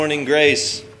Morning,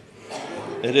 Grace.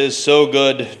 It is so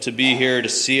good to be here to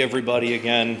see everybody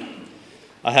again.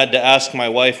 I had to ask my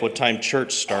wife what time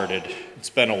church started.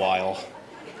 It's been a while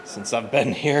since I've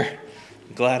been here.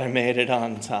 I'm glad I made it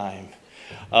on time.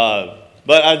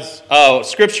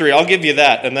 Scripture, I'll give you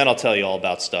that, and then I'll tell you all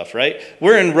about stuff, right?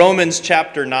 We're in Romans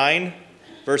chapter 9,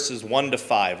 verses 1 to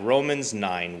 5. Romans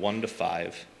 9, 1 to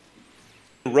 5.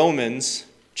 Romans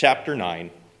chapter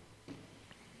 9,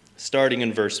 starting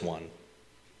in verse 1.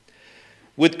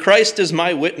 With Christ as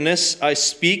my witness, I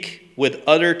speak with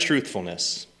utter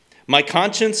truthfulness. My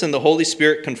conscience and the Holy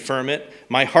Spirit confirm it.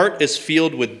 My heart is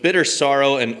filled with bitter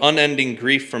sorrow and unending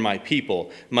grief for my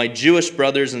people, my Jewish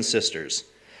brothers and sisters.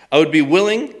 I would be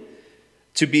willing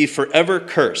to be forever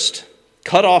cursed,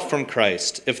 cut off from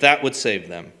Christ, if that would save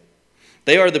them.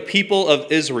 They are the people of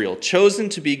Israel, chosen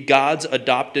to be God's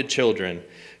adopted children.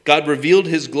 God revealed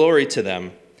his glory to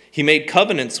them. He made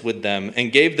covenants with them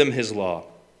and gave them his law.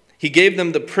 He gave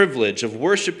them the privilege of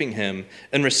worshiping him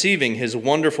and receiving his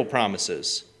wonderful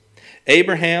promises.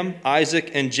 Abraham, Isaac,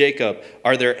 and Jacob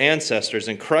are their ancestors,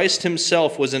 and Christ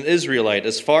himself was an Israelite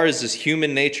as far as his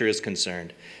human nature is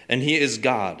concerned. And he is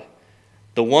God,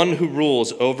 the one who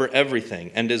rules over everything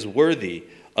and is worthy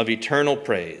of eternal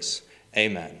praise.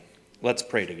 Amen. Let's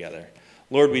pray together.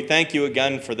 Lord, we thank you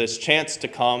again for this chance to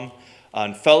come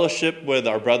and fellowship with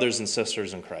our brothers and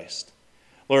sisters in Christ.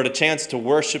 Lord, a chance to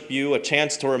worship you, a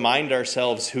chance to remind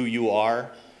ourselves who you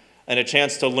are, and a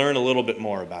chance to learn a little bit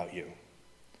more about you.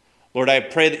 Lord, I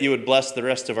pray that you would bless the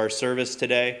rest of our service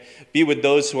today. Be with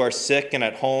those who are sick and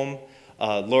at home.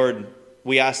 Lord,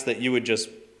 we ask that you would just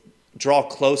draw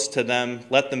close to them,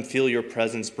 let them feel your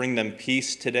presence, bring them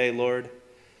peace today, Lord.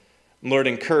 Lord,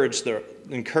 encourage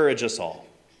us all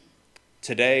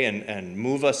today and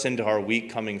move us into our week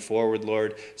coming forward,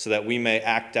 Lord, so that we may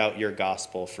act out your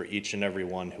gospel for each and every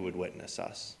one who would witness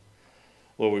us.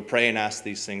 Lord, we pray and ask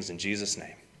these things in Jesus'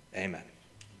 name. Amen.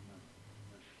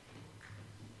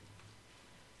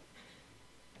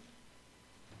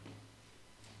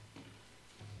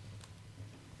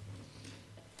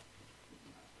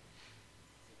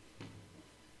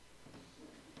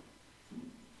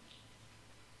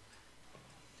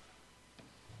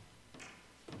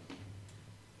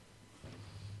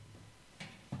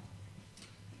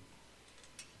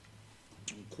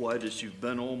 Quiet as you've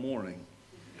been all morning,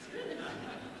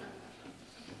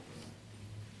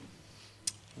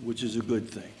 which is a good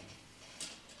thing.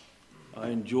 I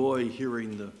enjoy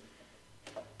hearing the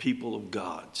people of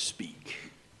God speak.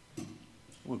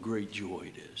 What great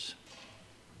joy it is.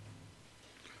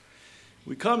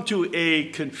 We come to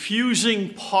a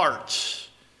confusing part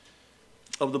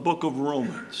of the book of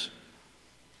Romans.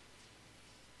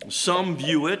 Some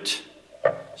view it,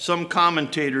 some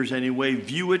commentators anyway,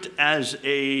 view it as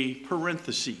a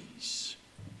parenthesis,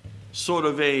 sort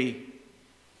of a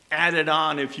added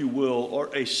on, if you will,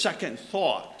 or a second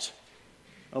thought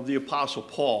of the Apostle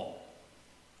Paul.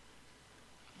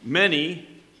 Many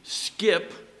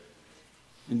skip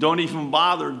and don't even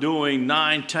bother doing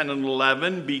 9, 10, and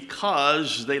 11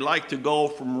 because they like to go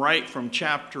from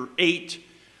chapter 8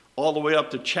 all the way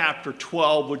up to chapter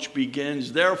 12, which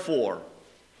begins, "Therefore,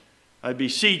 I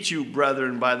beseech you,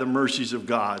 brethren, by the mercies of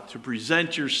God, to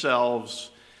present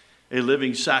yourselves a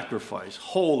living sacrifice,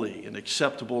 holy and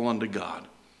acceptable unto God."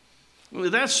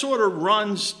 That sort of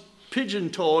runs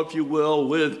pigeon-toe, if you will,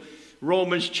 with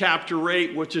Romans chapter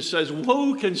 8, which it says,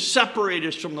 who can separate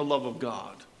us from the love of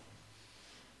God?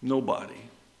 Nobody.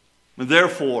 And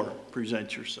therefore,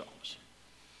 present yourselves.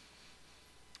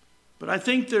 But I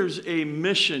think there's a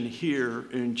mission here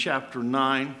in chapter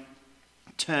 9,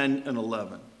 10, and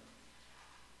 11.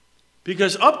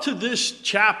 Because up to this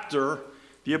chapter,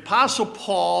 the Apostle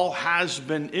Paul has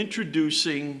been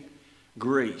introducing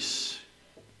grace.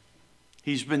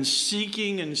 He's been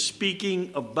seeking and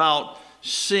speaking about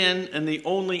sin, and the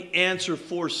only answer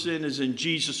for sin is in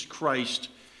Jesus Christ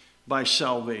by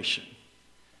salvation.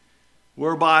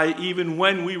 Whereby, even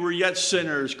when we were yet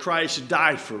sinners, Christ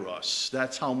died for us.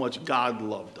 That's how much God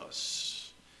loved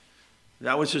us.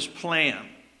 That was his plan.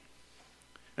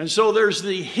 And so there's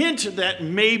the hint that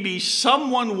maybe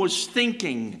someone was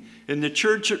thinking in the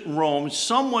church at Rome,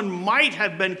 someone might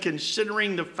have been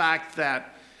considering the fact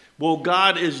that, well,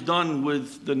 God is done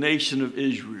with the nation of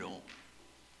Israel.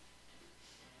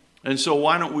 And so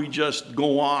why don't we just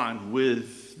go on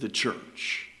with the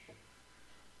church?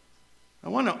 I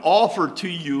want to offer to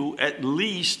you, at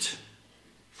least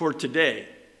for today,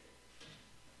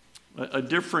 a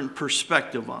different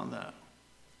perspective on that.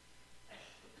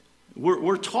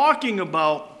 We're talking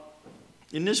about,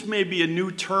 and this may be a new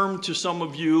term to some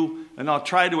of you, and I'll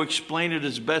try to explain it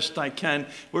as best I can.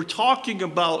 We're talking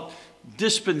about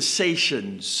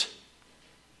dispensations.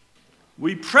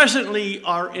 We presently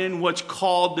are in what's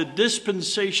called the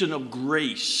dispensation of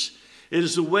grace. It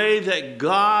is the way that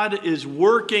God is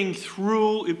working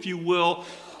through, if you will,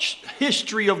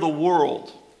 history of the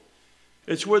world.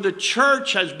 It's where the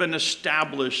church has been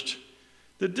established.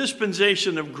 The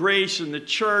dispensation of grace in the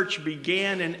church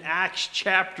began in Acts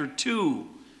chapter 2,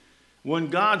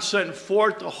 when God sent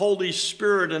forth the Holy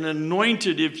Spirit and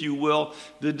anointed, if you will,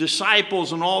 the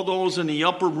disciples and all those in the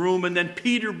upper room. And then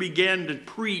Peter began to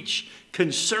preach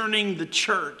concerning the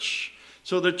church.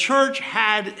 So the church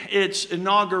had its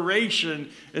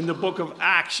inauguration in the book of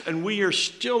Acts, and we are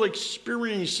still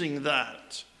experiencing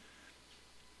that.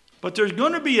 But there's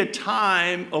going to be a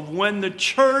time of when the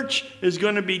church is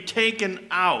going to be taken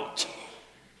out.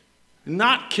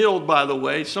 Not killed, by the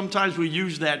way. Sometimes we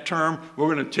use that term,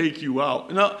 we're going to take you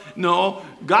out. No,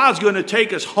 God's going to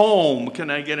take us home. Can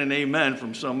I get an amen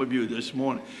from some of you this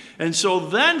morning? And so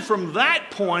then from that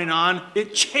point on,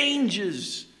 it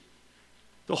changes.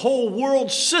 The whole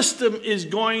world system is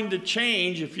going to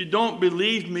change. If you don't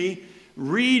believe me,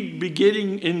 read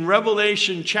beginning in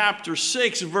Revelation chapter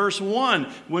 6, verse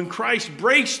 1. When Christ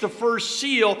breaks the first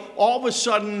seal, all of a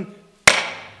sudden,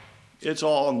 it's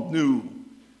all new.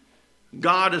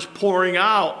 God is pouring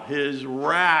out his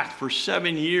wrath for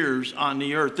 7 years on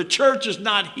the earth. The church is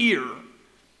not here,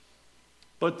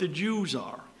 but the Jews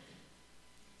are.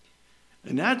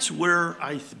 And that's where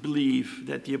I believe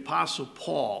that the Apostle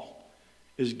Paul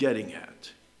is getting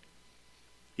at.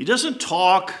 He doesn't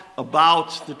talk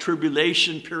about the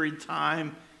tribulation period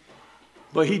time,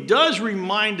 but he does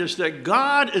remind us that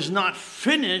God is not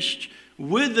finished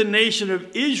with the nation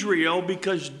of Israel,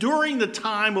 because during the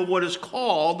time of what is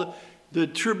called the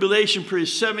tribulation period,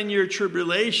 7-year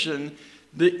tribulation,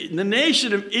 the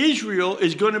nation of Israel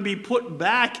is going to be put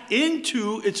back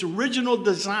into its original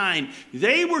design.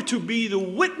 They were to be the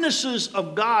witnesses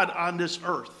of God on this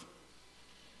earth.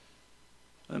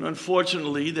 And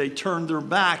unfortunately, they turned their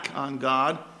back on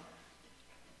God.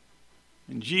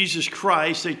 And Jesus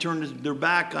Christ, they turned their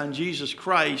back on Jesus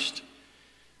Christ.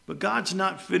 But God's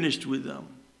not finished with them.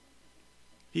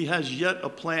 He has yet a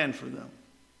plan for them.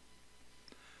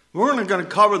 We're only going to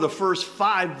cover the first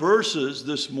 5 verses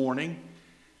this morning,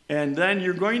 and then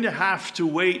you're going to have to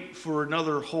wait for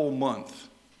another whole month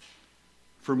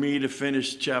for me to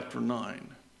finish chapter 9.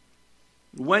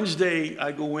 Wednesday,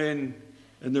 I go in,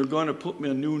 and they're going to put me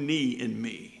a new knee in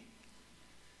me.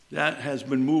 That has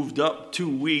been moved up 2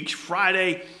 weeks.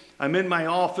 Friday, I'm in my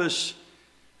office,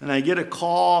 and I get a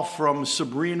call from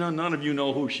Sabrina. None of you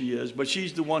know who she is, but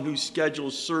she's the one who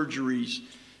schedules surgeries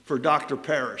for Dr.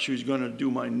 Parrish, who's going to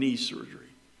do my knee surgery.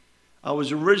 I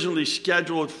was originally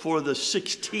scheduled for the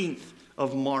 16th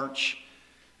of March.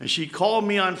 And she called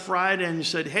me on Friday and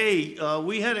said, hey,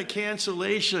 we had a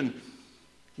cancellation.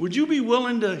 Would you be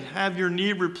willing to have your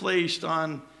knee replaced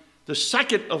on the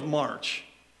 2nd of March?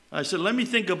 I said, let me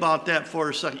think about that for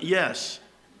a second. Yes,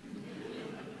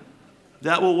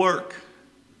 that will work.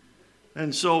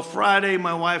 And so Friday,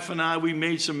 my wife and I, we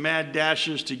made some mad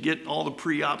dashes to get all the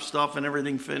pre-op stuff and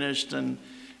everything finished. And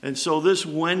so this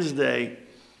Wednesday,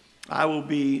 I will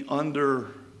be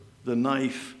under the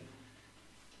knife,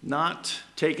 not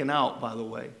taken out, by the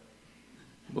way,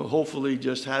 but hopefully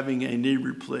just having a knee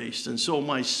replaced. And so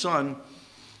my son,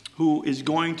 who is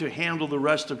going to handle the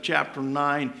rest of chapter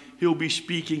 9, he'll be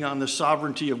speaking on the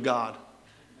sovereignty of God.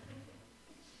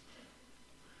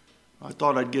 I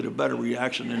thought I'd get a better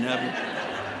reaction than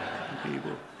having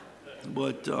people.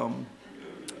 But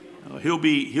he'll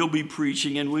be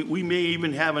preaching, and we may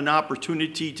even have an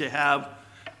opportunity to have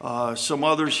some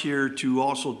others here to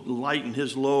also lighten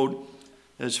his load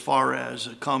as far as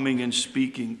coming and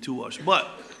speaking to us. But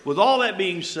with all that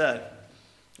being said,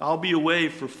 I'll be away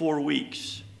for 4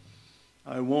 weeks.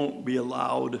 I won't be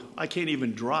allowed. I can't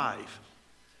even drive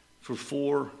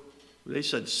for they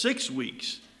said 6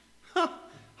 weeks.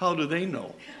 How do they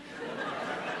know?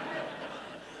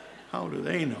 How do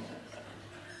they know?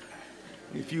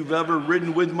 If you've ever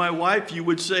ridden with my wife, you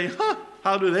would say,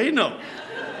 how do they know?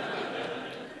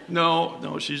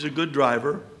 No, she's a good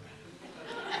driver.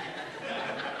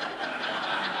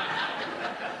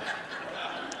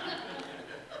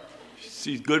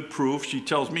 She's good proof. She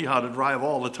tells me how to drive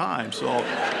all the time. So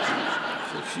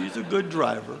she's a good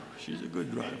driver. She's a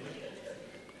good driver.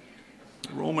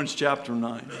 Romans chapter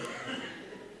 9.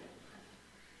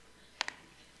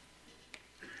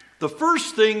 The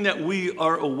first thing that we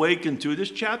are awakened to, this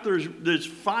chapter, there's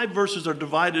 5 verses are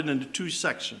divided into 2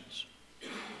 sections.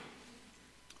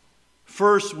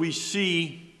 First, we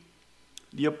see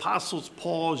the Apostle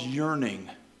Paul's yearning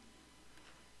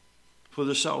for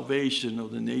the salvation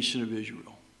of the nation of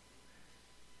Israel.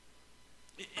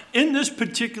 In this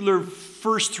particular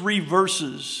first 3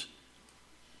 verses,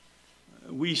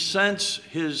 we sense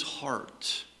his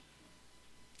heart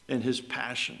and his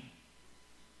passion.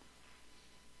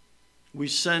 We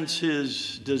sense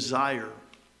his desire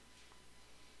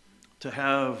to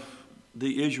have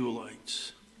the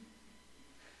Israelites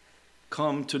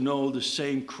come to know the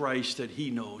same Christ that he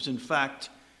knows. In fact,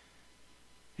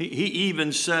 he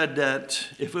even said that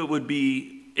if it would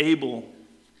be able,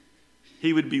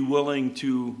 he would be willing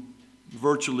to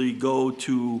virtually go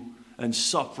to and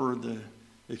suffer the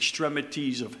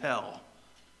extremities of hell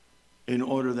in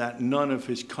order that none of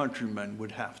his countrymen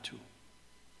would have to.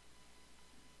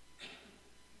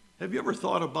 Have you ever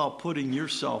thought about putting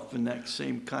yourself in that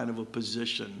same kind of a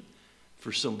position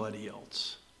for somebody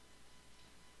else?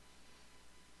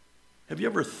 Have you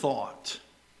ever thought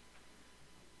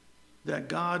that,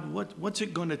 God, what's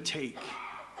it going to take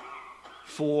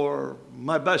for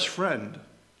my best friend,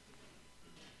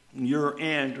 your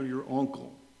aunt or your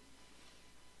uncle,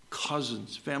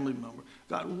 cousins, family member,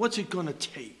 God, what's it going to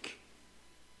take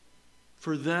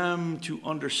for them to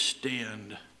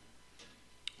understand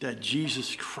that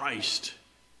Jesus Christ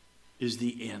is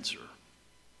the answer?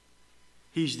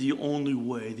 He's the only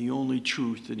way, the only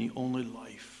truth, and the only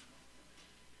life.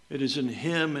 It is in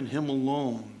him and him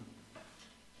alone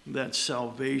that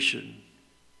salvation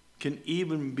can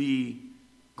even be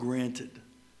granted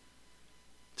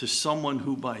to someone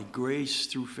who by grace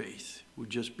through faith would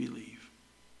just believe.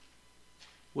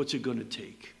 What's it going to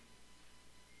take?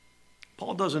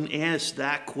 Paul doesn't ask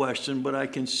that question, but I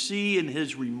can see in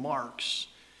his remarks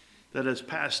that as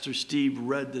Pastor Steve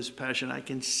read this passion, I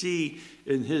can see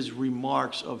in his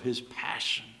remarks of his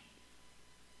passion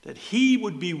that he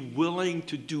would be willing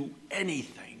to do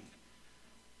anything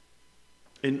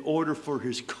in order for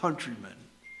his countrymen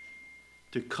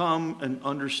to come and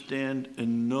understand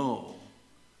and know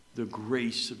the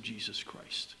grace of Jesus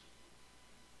Christ.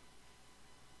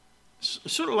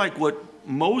 Sort of like what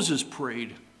Moses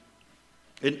prayed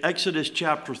in Exodus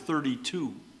chapter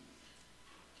 32.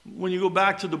 When you go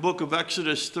back to the book of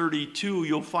Exodus 32,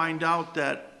 you'll find out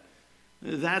that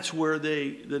that's where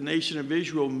the nation of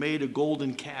Israel made a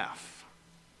golden calf.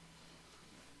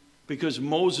 Because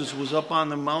Moses was up on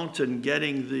the mountain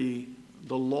getting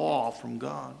the law from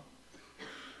God.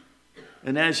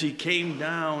 And as he came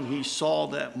down, he saw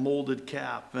that molded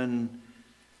calf, and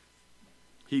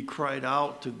he cried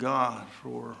out to God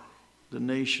for the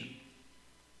nation.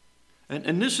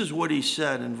 And this is what he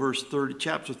said in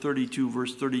chapter 32,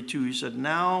 verse 32. He said,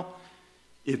 "Now,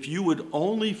 if you would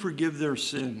only forgive their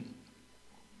sin,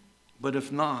 but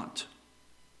if not,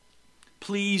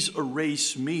 please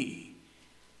erase me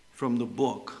from the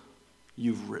book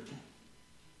you've written."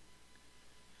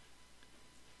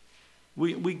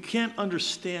 We can't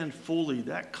understand fully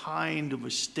that kind of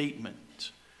a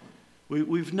statement.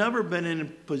 We've never been in a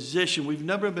position, we've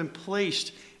never been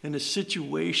placed in a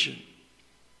situation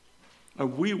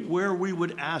where we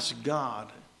would ask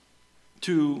God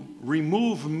to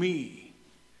remove me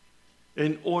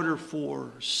in order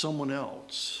for someone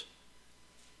else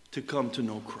to come to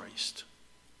know Christ.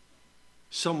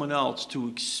 Someone else to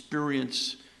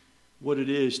experience what it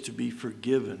is to be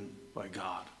forgiven by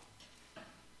God.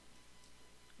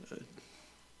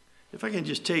 If I can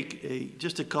just take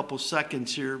just a couple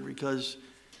seconds here, because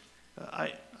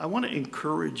I want to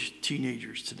encourage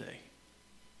teenagers today.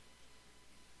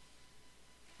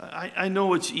 I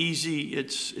know it's easy.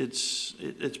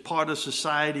 It's part of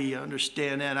society. I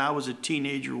understand that. I was a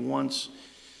teenager once.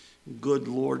 Good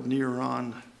Lord, near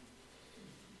on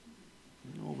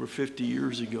over 50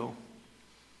 years ago.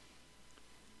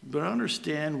 But I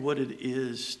understand what it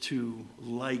is to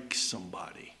like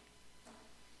somebody.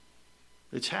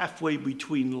 It's halfway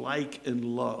between like and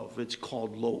love. It's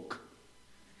called loke.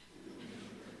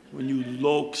 When you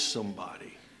loke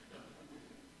somebody.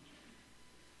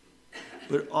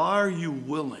 But are you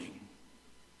willing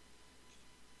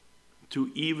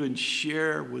to even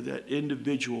share with that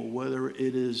individual, whether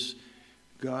it is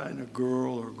a guy and a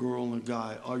girl or a girl and a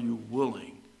guy, are you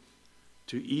willing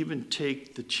to even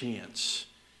take the chance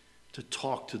to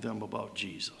talk to them about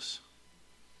Jesus?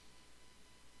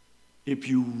 If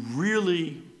you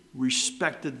really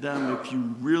respected them, if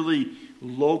you really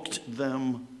loked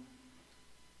them,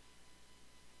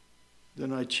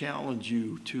 then I challenge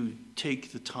you to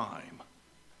take the time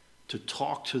to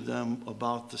talk to them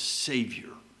about the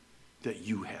Savior that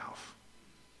you have.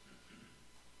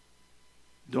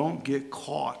 Don't get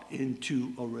caught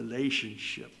into a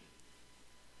relationship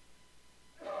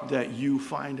that you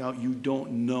find out you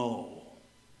don't know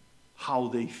how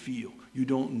they feel. You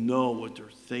don't know what they're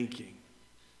thinking.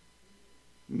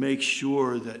 Make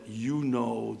sure that you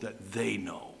know that they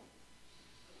know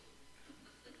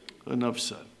enough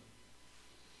said.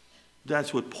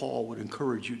 That's what Paul would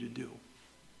encourage you to do.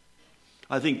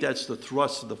 I think that's the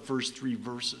thrust of the first 3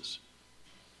 verses.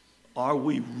 Are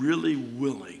we really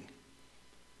willing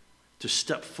to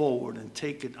step forward and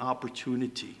take an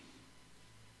opportunity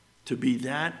to be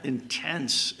that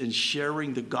intense in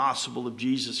sharing the gospel of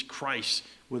Jesus Christ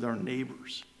with our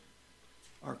neighbors,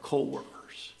 our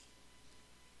co-workers?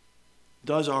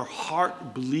 Does our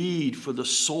heart bleed for the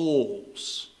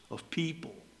souls of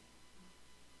people?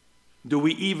 Do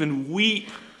we even weep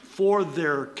for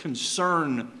their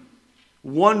concern,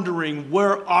 wondering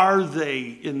where are they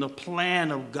in the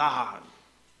plan of God?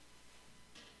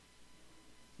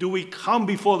 Do we come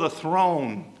before the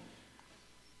throne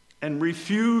and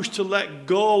refuse to let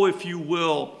go, if you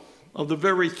will, of the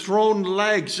very throne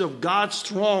legs of God's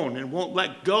throne and won't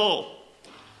let go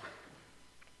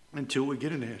until we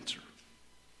get an answer?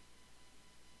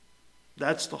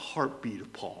 That's the heartbeat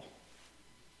of Paul.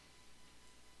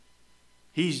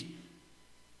 He's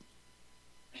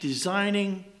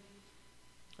designing,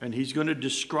 and he's going to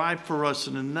describe for us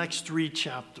in the next 3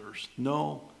 chapters.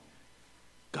 No,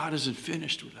 God isn't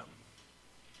finished with them.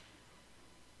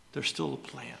 There's still a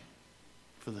plan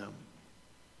for them.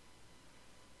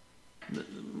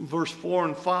 Verse 4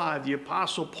 and 5, the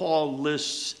Apostle Paul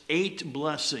lists 8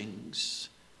 blessings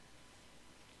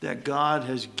that God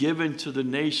has given to the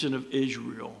nation of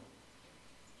Israel.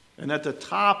 And at the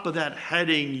top of that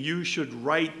heading, you should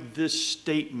write this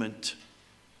statement: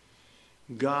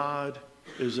 God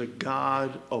is a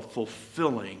God of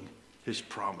fulfilling his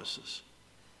promises.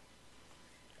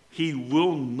 He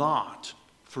will not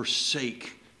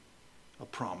forsake a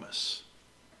promise.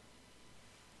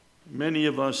 Many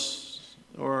of us,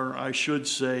 or I should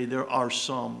say, there are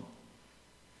some,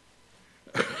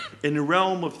 in the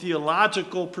realm of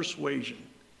theological persuasion,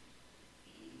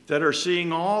 that are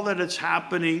seeing all that is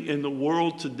happening in the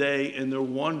world today, and they're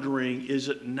wondering, is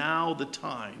it now the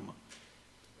time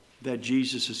that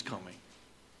Jesus is coming?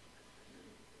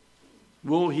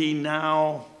 Will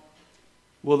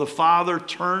the Father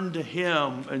turn to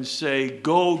him and say,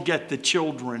 go get the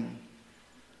children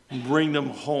and bring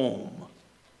them home?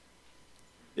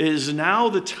 It is now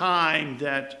the time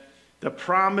that the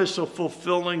promise of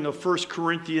fulfilling of 1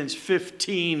 Corinthians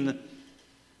 15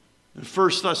 and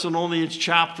 1 Thessalonians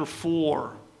chapter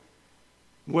 4,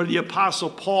 where the Apostle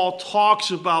Paul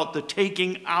talks about the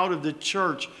taking out of the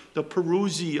church, the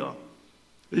parousia.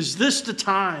 Is this the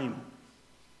time?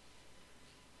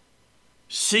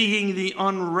 Seeing the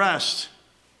unrest,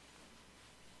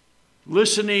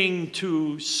 listening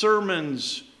to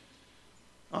sermons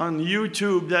on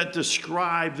YouTube that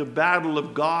describe the battle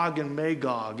of Gog and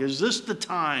Magog. Is this the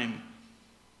time?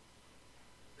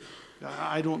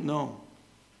 I don't know.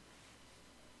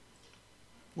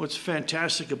 What's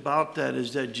fantastic about that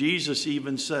is that Jesus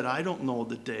even said, I don't know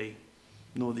the day,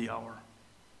 nor the hour.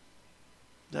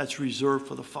 That's reserved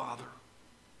for the Father.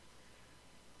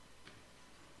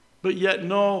 But yet,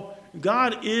 no,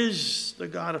 God is the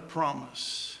God of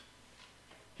promise.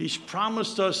 He's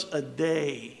promised us a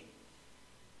day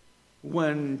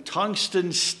when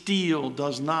tungsten steel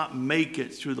does not make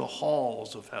it through the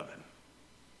halls of heaven.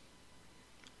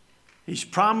 He's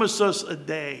promised us a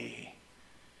day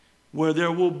where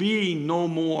there will be no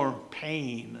more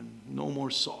pain and no more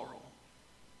sorrow.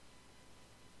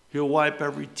 He'll wipe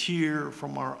every tear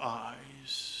from our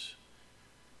eyes.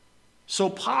 So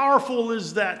powerful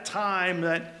is that time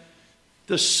that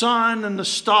the sun and the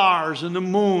stars and the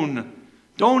moon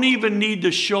don't even need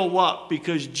to show up,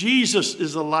 because Jesus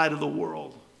is the light of the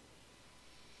world.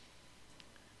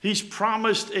 He's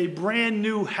promised a brand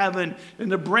new heaven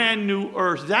and a brand new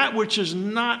earth, that which is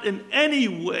not in any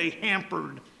way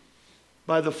hampered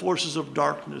by the forces of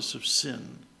darkness of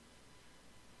sin.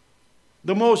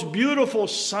 The most beautiful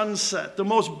sunset, the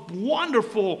most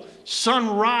wonderful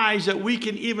sunrise that we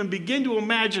can even begin to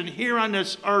imagine here on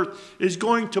this earth is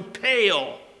going to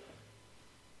pale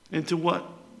into what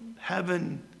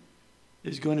heaven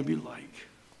is going to be like.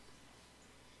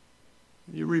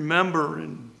 You remember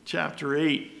in chapter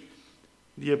 8,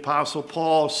 the Apostle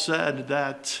Paul said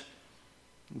that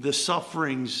the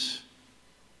sufferings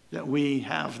that we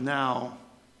have now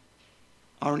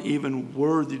aren't even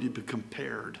worthy to be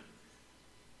compared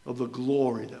of the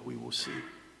glory that we will see.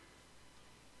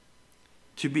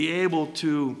 To be able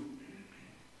to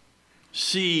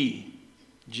see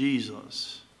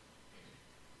Jesus.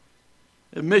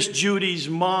 And Miss Judy's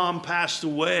mom passed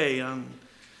away on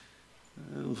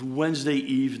Wednesday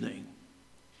evening.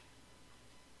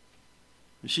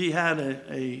 She had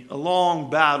a long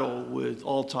battle with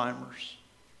Alzheimer's.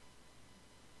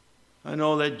 I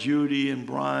know that Judy and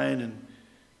Brian and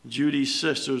Judy's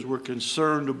sisters were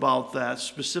concerned about that,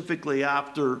 specifically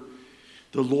after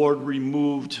the Lord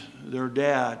removed their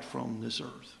dad from this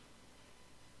earth.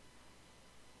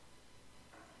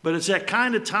 But it's that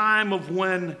kind of time of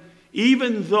when,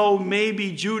 even though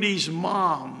maybe Judy's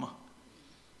mom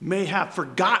may have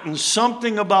forgotten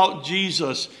something about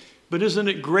Jesus, but isn't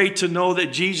it great to know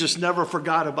that Jesus never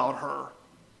forgot about her?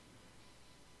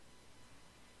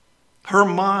 Her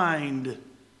mind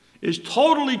is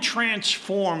totally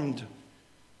transformed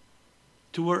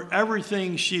to where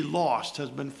everything she lost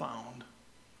has been found.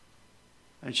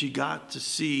 And she got to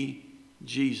see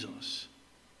Jesus.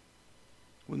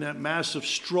 When that massive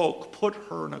stroke put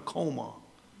her in a coma,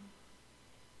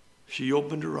 she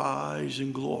opened her eyes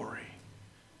in glory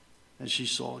and she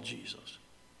saw Jesus.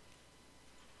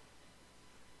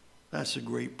 That's a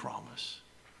great promise.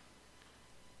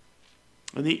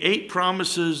 And the 8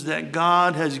 promises that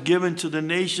God has given to the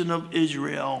nation of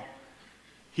Israel,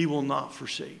 he will not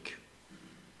forsake.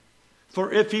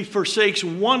 For if he forsakes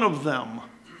one of them,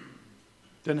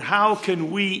 then how can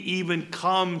we even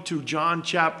come to John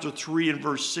chapter 3 and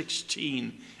verse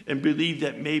 16 and believe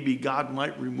that maybe God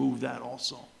might remove that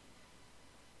also?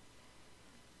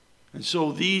 And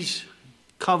so these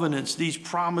covenants, these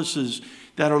promises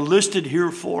that are listed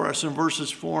here for us in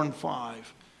verses 4 and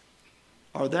 5,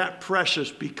 are that precious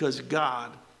because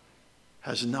God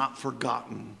has not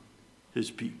forgotten his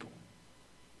people.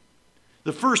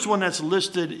 The first one that's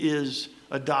listed is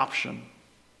adoption.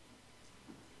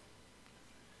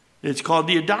 It's called,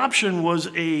 the adoption was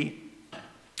a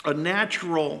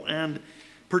natural and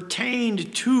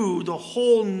pertained to the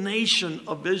whole nation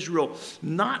of Israel,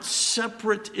 not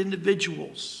separate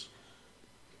individuals.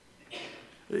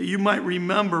 You might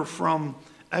remember from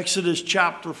Exodus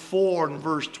chapter 4 and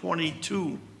verse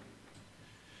 22,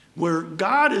 where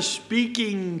God is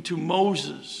speaking to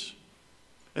Moses,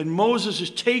 and Moses is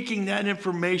taking that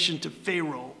information to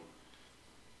Pharaoh.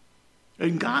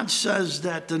 And God says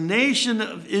that the nation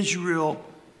of Israel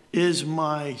is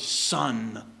my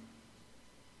son,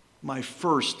 my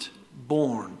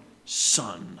firstborn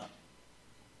son.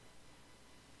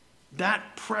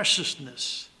 That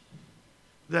preciousness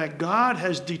that God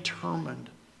has determined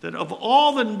that of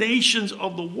all the nations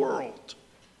of the world,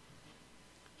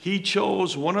 he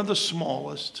chose one of the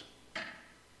smallest,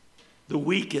 the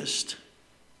weakest,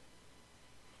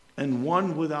 and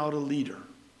one without a leader.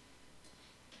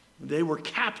 They were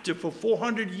captive for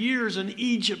 400 years in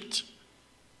Egypt.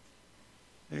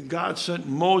 And God sent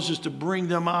Moses to bring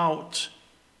them out.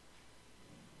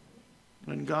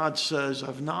 And God says,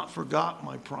 I've not forgot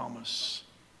my promise.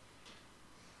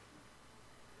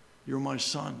 You're my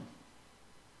son.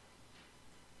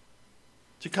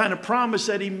 It's the kind of promise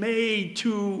that he made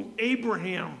to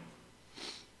Abraham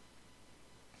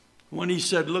when he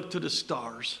said, look to the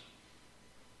stars.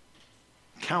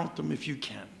 Count them if you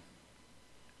can.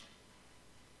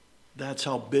 That's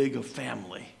how big a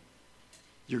family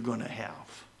you're going to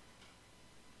have.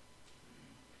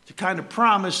 The kind of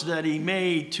promise that he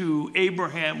made to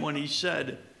Abraham when he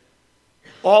said,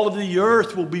 all of the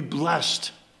earth will be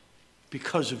blessed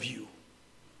because of you.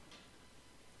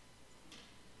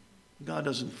 God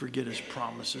doesn't forget his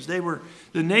promises. The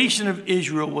nation of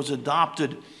Israel was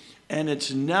adopted, and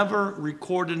it's never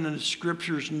recorded in the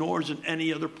scriptures, nor is it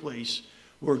any other place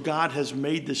where God has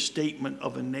made the statement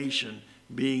of a nation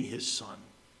being his son.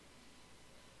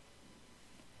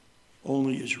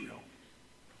 Only Israel.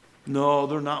 No,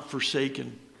 they're not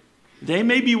forsaken. They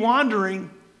may be wandering,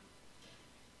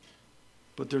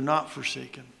 but they're not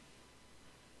forsaken.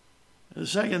 And the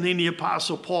second thing the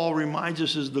Apostle Paul reminds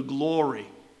us is the glory.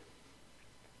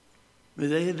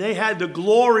 They had the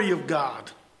glory of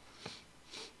God.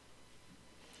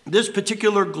 This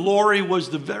particular glory was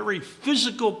the very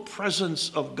physical presence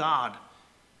of God,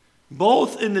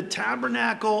 both in the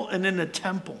tabernacle and in the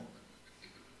temple.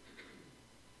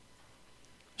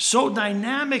 So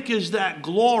dynamic is that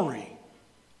glory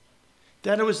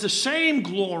that it was the same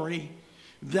glory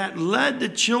that led the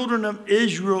children of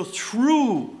Israel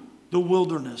through the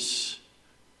wilderness.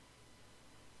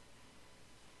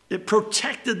 It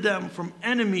protected them from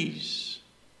enemies.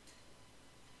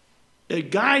 It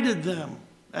guided them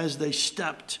as they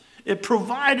stepped. It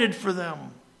provided for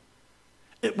them.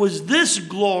 It was this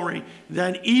glory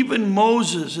that even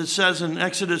Moses, it says in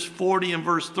Exodus 40 and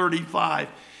verse 35,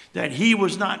 that he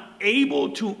was not able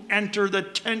to enter the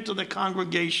tent of the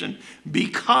congregation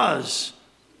because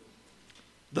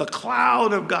the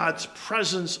cloud of God's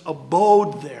presence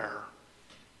abode there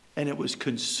and it was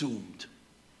consumed.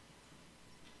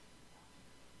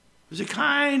 It was a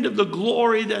kind of the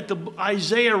glory that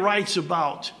Isaiah writes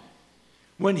about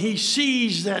when he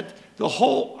sees that The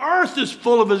whole earth is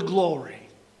full of his glory.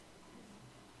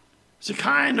 It's a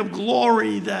kind of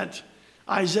glory that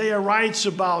Isaiah writes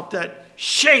about that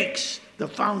shakes the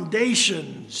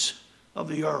foundations of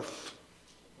the earth.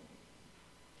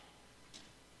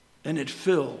 And it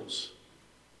fills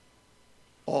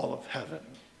all of heaven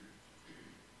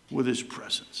with his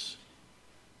presence.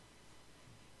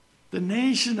 The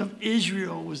nation of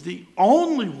Israel was the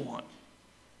only one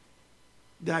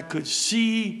that could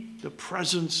see the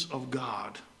presence of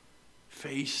God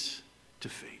face to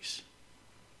face.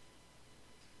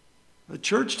 The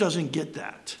church doesn't get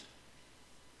that.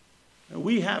 And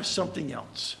we have something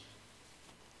else.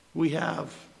 We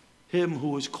have him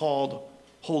who is called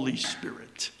Holy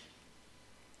Spirit.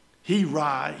 He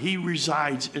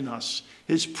resides in us.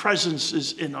 His presence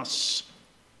is in us.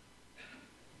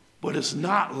 But it's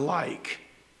not like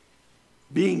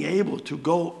being able to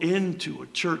go into a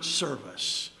church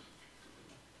service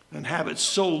and have it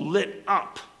so lit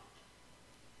up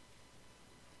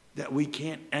that we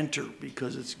can't enter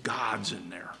because it's God's in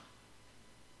there.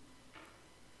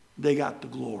 They got the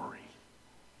glory.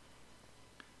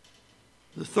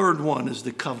 The third one is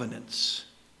the covenants.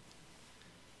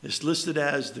 It's listed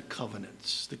as the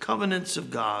covenants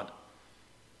of God.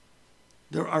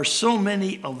 There are so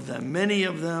many of them. Many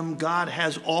of them God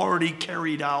has already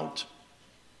carried out.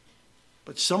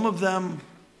 But some of them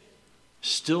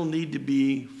still need to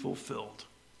be fulfilled.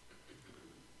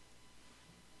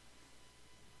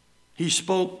 He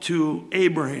spoke to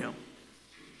Abraham,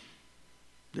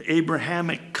 the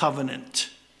Abrahamic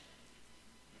covenant,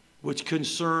 which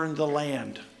concerned the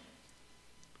land,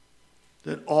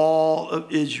 that all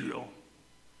of Israel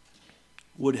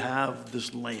would have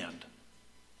this land.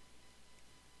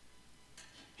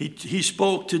 He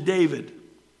spoke to David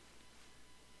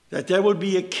that there would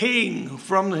be a king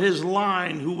from his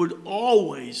line who would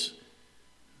always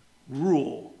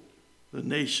rule the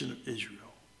nation of Israel.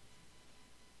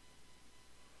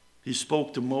 He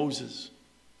spoke to Moses,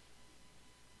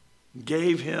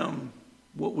 gave him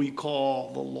what we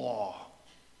call the law,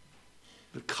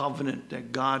 the covenant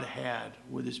that God had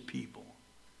with his people.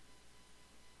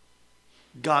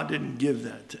 God didn't give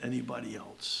that to anybody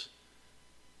else,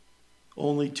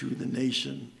 only to the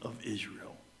nation of Israel.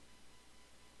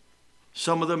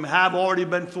 Some of them have already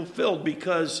been fulfilled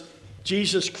because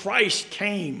Jesus Christ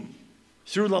came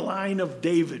through the line of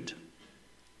David.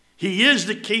 He is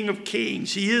the King of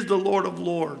Kings. He is the Lord of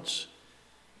Lords.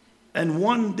 And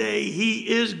one day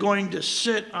he is going to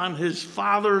sit on his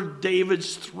father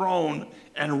David's throne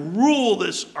and rule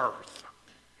this earth.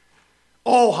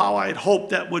 Oh, how I'd hope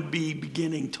that would be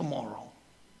beginning tomorrow.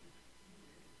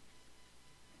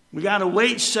 We got to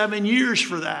wait 7 years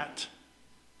for that.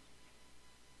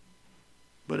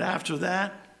 But after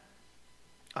that,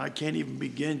 I can't even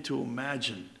begin to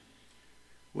imagine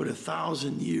what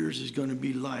 1,000 years is going to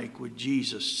be like with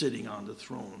Jesus sitting on the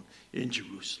throne in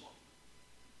Jerusalem.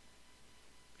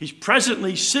 He's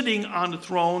presently sitting on the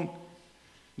throne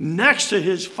next to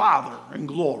his Father in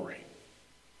glory.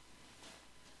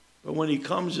 But when he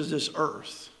comes to this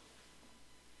earth,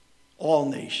 all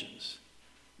nations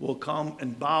will come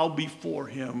and bow before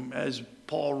him, as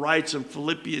Paul writes in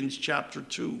Philippians chapter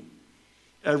 2.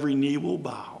 Every knee will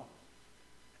bow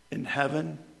in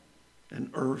heaven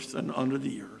and earth and under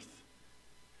the earth.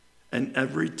 And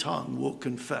every tongue will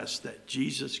confess that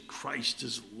Jesus Christ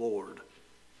is Lord,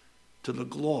 to the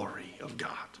glory of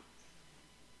God.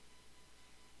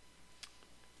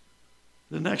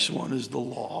 The next one is the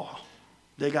law.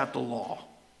 They got the law.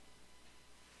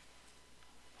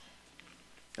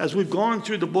 As we've gone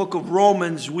through the book of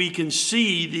Romans, we can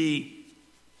see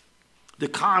the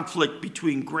conflict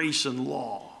between grace and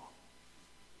law.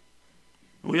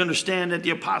 We understand that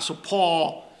the Apostle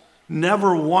Paul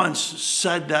never once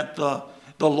said that the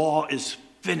law is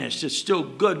finished. It's still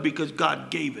good because God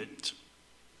gave it.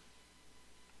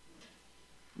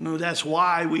 No, that's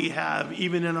why we have,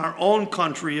 even in our own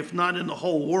country, if not in the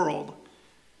whole world,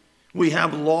 we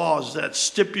have laws that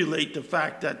stipulate the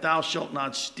fact that thou shalt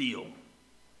not steal.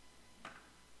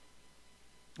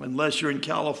 Unless you're in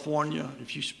California,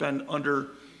 if you spend under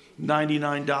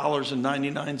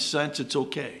 $99.99, it's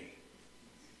okay.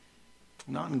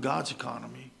 Not in God's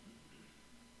economy.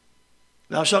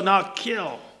 Thou shalt not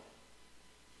kill.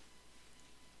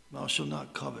 Thou shalt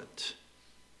not covet.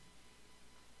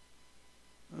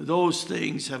 Those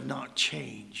things have not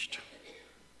changed.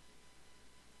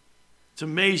 It's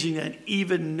amazing that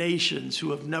even nations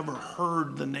who have never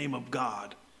heard the name of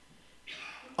God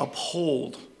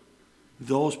uphold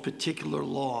those particular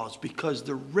laws because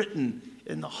they're written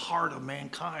in the heart of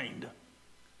mankind.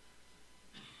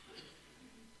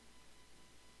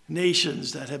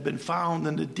 nations that have been found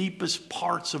in the deepest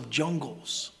parts of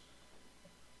jungles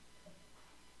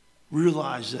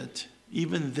realize that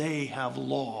even they have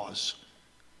laws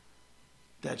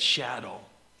that shadow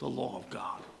the law of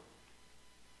God.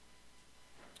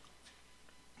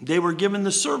 They were given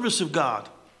the service of God.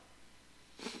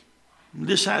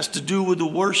 This has to do with the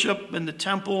worship in the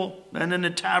temple and in the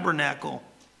tabernacle.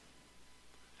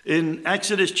 In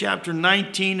Exodus chapter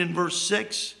 19 and verse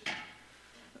 6,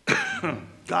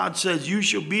 God says, "You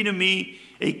shall be to me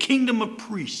a kingdom of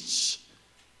priests,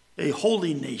 a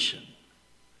holy nation."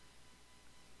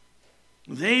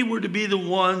 They were to be the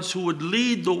ones who would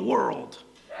lead the world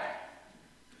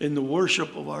in the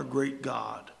worship of our great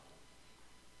God.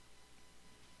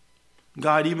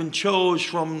 God even chose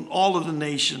from all of the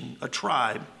nation a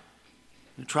tribe,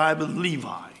 the tribe of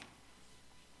Levi,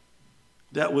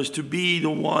 that was to be the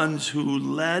ones who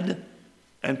led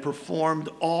and performed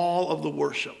all of the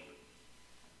worship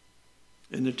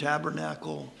in the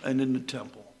tabernacle and in the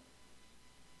temple.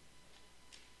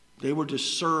 They were to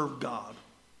serve God.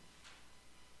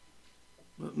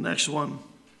 The next one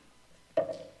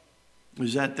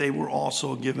is that they were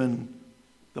also given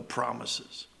the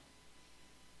promises.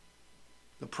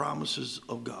 The promises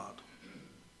of God.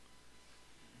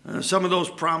 Some of those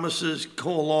promises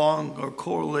go along or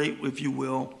correlate, if you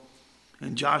will,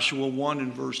 in Joshua 1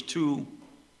 and verse 2,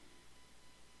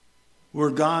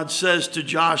 where God says to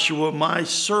Joshua, "My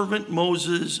servant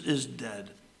Moses is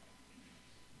dead.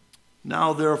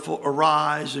 Now therefore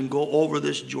arise and go over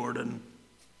this Jordan,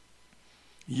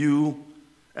 you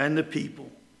and the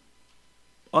people,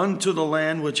 unto the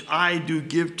land which I do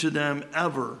give to them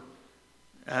ever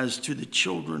as to the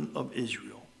children of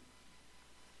Israel."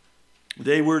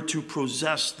 They were to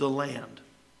possess the land.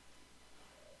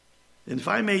 And if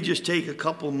I may just take a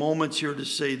couple moments here to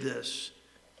say this,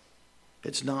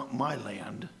 it's not my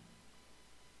land.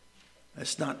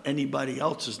 That's not anybody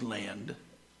else's land,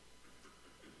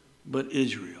 but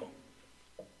Israel.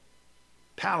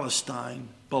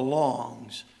 Palestine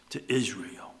belongs to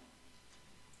Israel.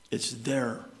 It's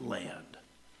their land.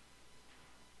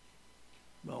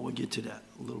 Well, we'll get to that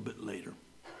a little bit later.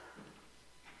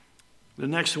 The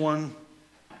next one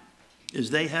is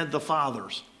they had the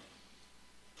fathers,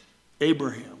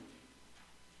 Abraham,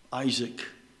 Isaac,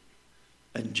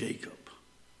 and Jacob.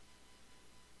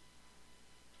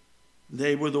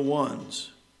 They were the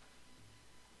ones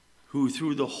who,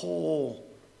 through the whole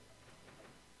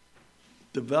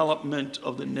development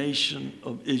of the nation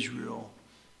of Israel,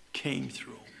 came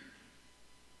through.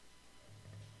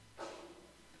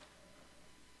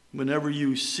 Whenever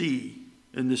you see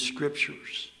in the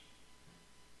scriptures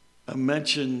a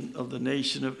mention of the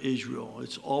nation of Israel,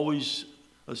 it's always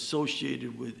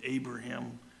associated with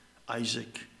Abraham,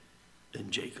 Isaac,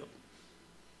 and Jacob.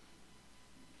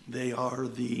 They are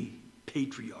the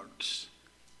patriarchs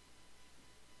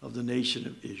of the nation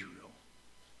of Israel.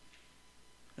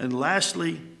 And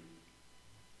lastly,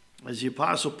 as the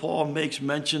Apostle Paul makes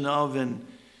mention of in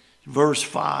verse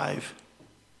 5,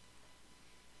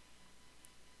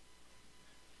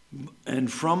 and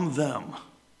from them,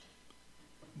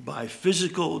 by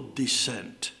physical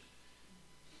descent,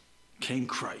 came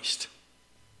Christ,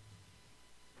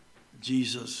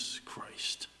 Jesus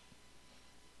Christ,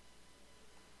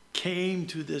 came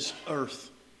to this earth,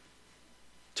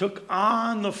 took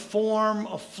on the form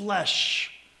of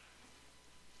flesh,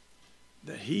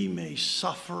 that he may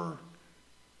suffer,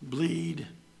 bleed,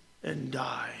 and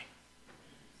die,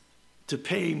 to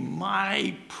pay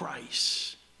my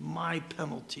price, my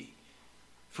penalty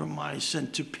for my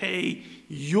sin, to pay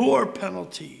your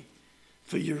penalty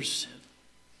for your sin.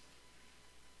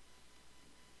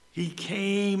 He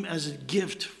came as a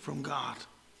gift from God.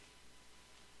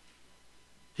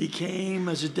 He came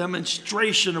as a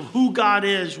demonstration of who God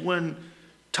is when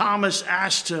Thomas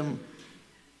asked him,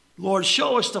 "Lord,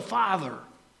 show us the Father."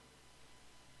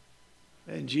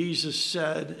 And Jesus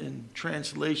said, in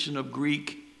translation of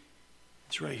Greek,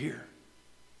 it's right here.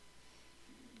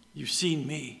 You've seen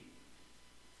me.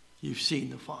 You've seen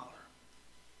the Father.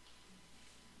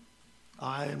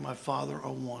 I and my Father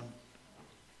are one.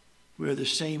 We are the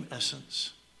same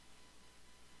essence.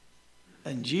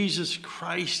 And Jesus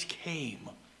Christ came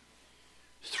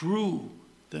through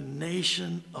the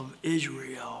nation of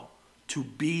Israel to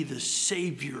be the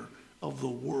Savior of the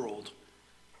world.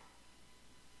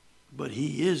 But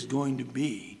he is going to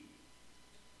be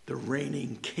the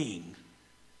reigning King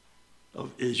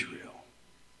of Israel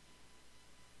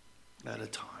at a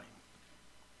time.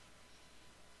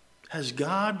 Has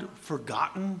God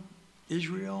forgotten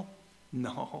Israel?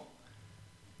 No.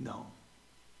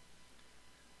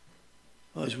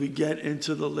 As we get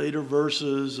into the later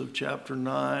verses of chapter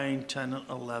 9, 10, and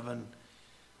 11,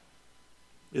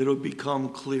 it'll become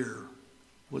clear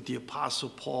what the Apostle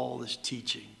Paul is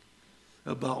teaching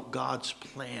about God's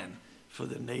plan for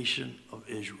the nation of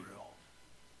Israel.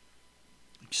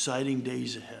 Exciting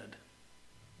days ahead.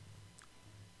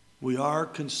 We are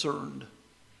concerned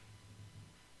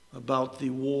about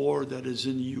the war that is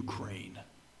in Ukraine.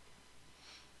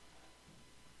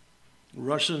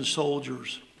 Russian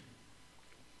soldiers,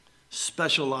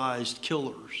 specialized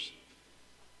killers,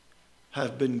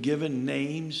 have been given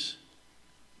names,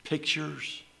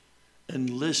 pictures, and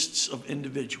lists of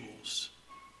individuals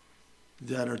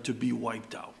that are to be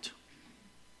wiped out.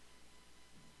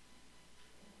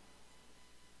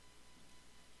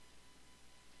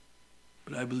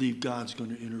 But I believe God's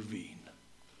going to intervene.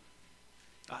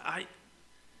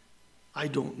 I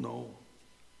don't know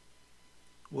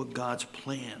what God's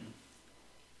plan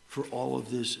for all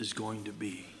of this is going to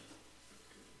be.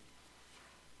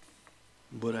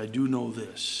 But I do know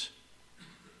this.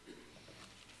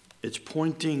 It's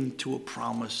pointing to a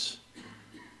promise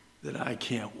that I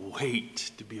can't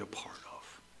wait to be a part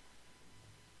of.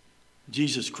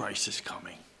 Jesus Christ is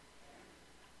coming.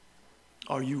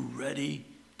 Are you ready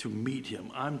to meet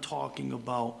him? I'm talking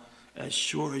about as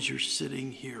sure as you're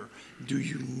sitting here. Do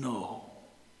you know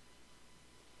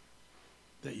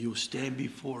that you'll stand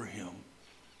before him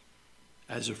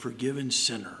as a forgiven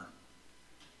sinner?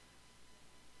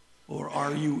 Or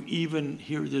are you even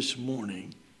here this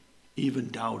morning, even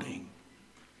doubting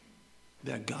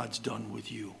that God's done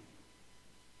with you?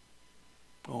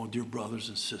 Oh, dear brothers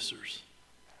and sisters,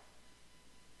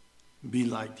 be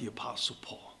like the Apostle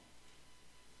Paul.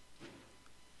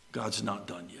 God's not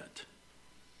done yet.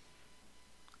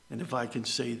 And if I can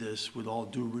say this with all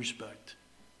due respect,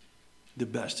 the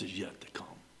best is yet to come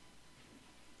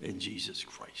in Jesus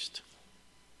Christ.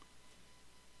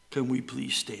 Can we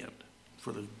please stand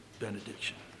for the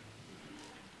benediction?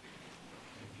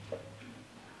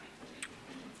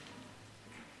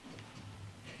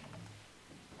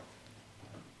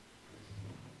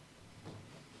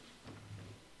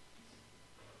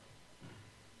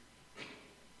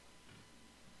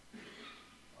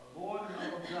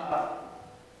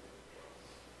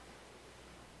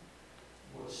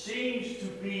 Seems to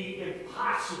be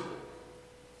impossible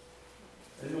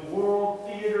in the world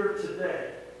theater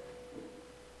today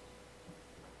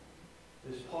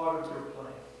is part of your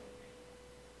plan.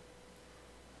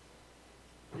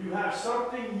 You have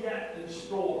something yet in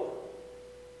store.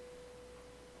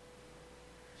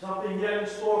 Something yet in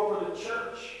store for the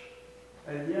church.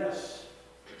 And yes,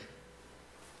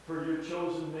 for your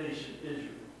chosen nation, Israel.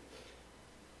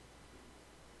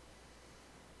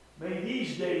 May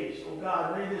these days, oh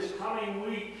God, may this coming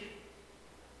week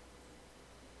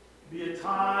be a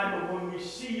time of when we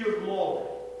see your glory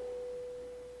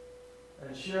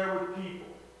and share with people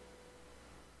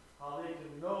how they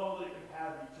can know they can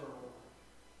have eternal life.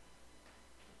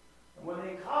 And when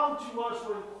they come to us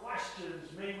with questions,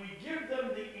 may we give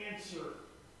them the answer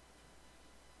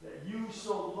that you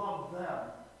so loved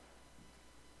them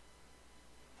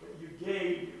that you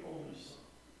gave your only Son.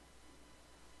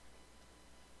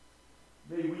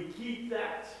 May we keep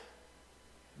that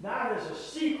not as a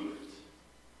secret,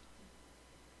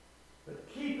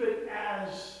 but keep it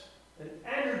as an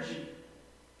energy.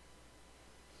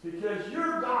 Because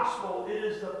your gospel, it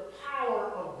is the power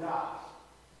of God.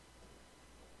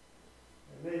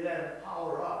 And may that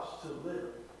empower us to live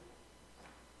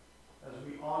as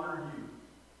we honor you.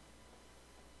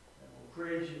 And we'll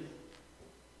praise you.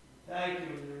 Thank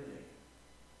you.